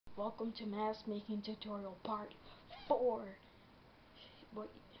welcome to mask making tutorial part 4. What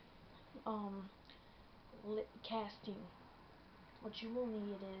casting. What you will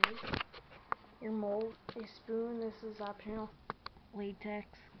need is your mold, a spoon, this is optional, latex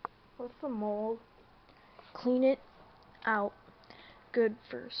with the mold. Clean it out good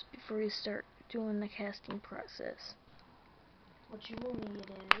first before you start doing the casting process. What you will need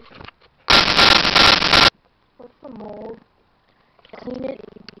is with the mold, clean it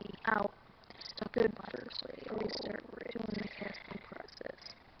out good first before you start doing the casting process.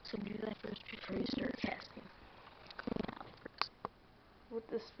 So do that first before you start casting. Clean it out first. With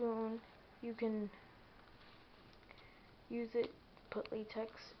the spoon, you can use it to put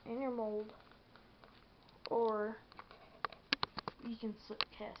latex in your mold, or you can slip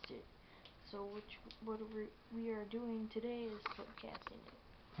cast it. So what we are doing today is slip casting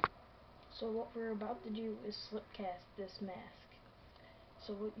it. So what we're about to do is slip cast this mask.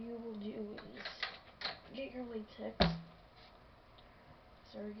 So what you will do is get your latex.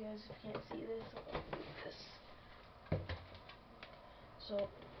 Sorry guys if you can't see this, I'll do this. So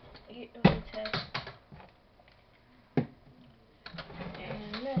get your latex, and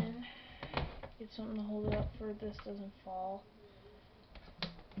then get something to hold it up for this doesn't fall.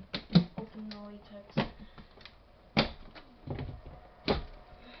 Open the latex.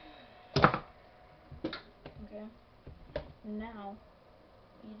 Okay. Now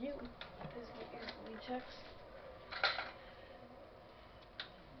what you do is get your latex.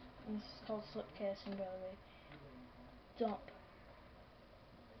 And this is called slip casting, by the way. Dump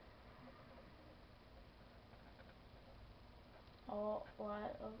a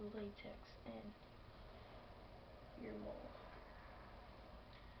lot of the latex in your mold.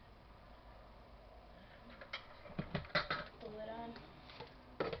 Put the lid on.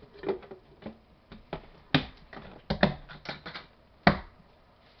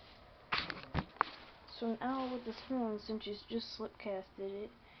 So now with the spoon, since you just slip casted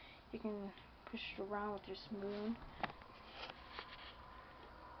it, you can push it around with your spoon,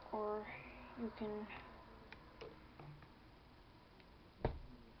 or you can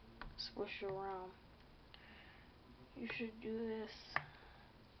squish it around. You should do this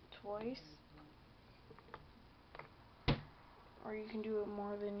twice, or you can do it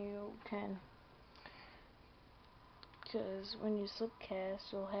more than you can, because when you slip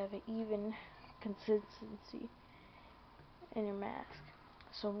cast, you'll have an even consistency in your mask,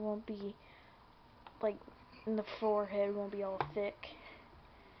 so it won't be like in the forehead won't be all thick,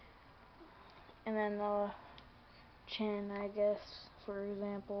 and then the chin, I guess, for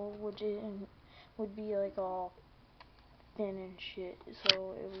example, would be like all thin and shit,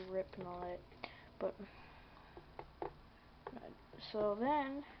 so it would rip and all that. But so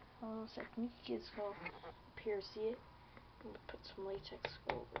then this technique is called pierce it. I'm gonna put some latex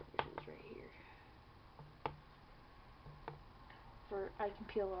over, which is right here. I can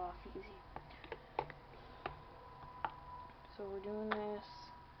peel it off easy. So we're doing this,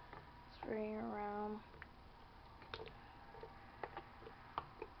 spraying around.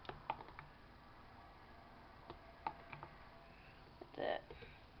 Like that.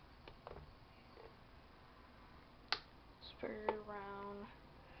 Spray it around.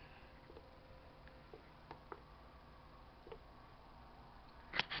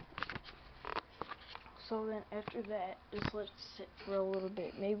 So then after that, just let it sit for a little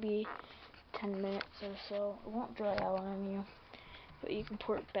bit, maybe 10 minutes or so. It won't dry out on you, but you can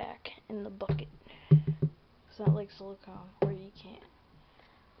pour it back in the bucket. It's not like silicone where you can't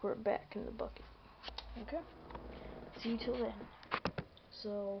pour it back in the bucket. Okay? See you till then.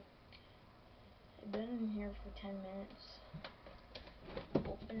 So I've been in here for 10 minutes.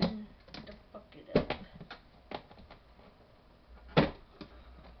 Open the bucket up.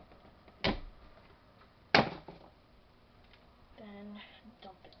 Then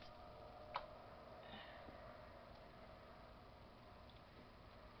dump it.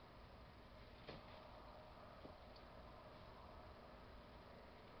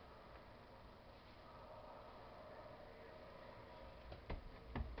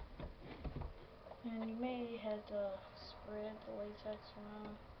 And you may have to spread the latex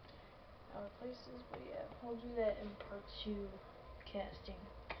around other places, but yeah, we'll do that in part 2 casting.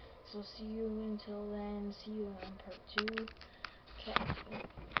 So see you until then. See you in part 2 casting.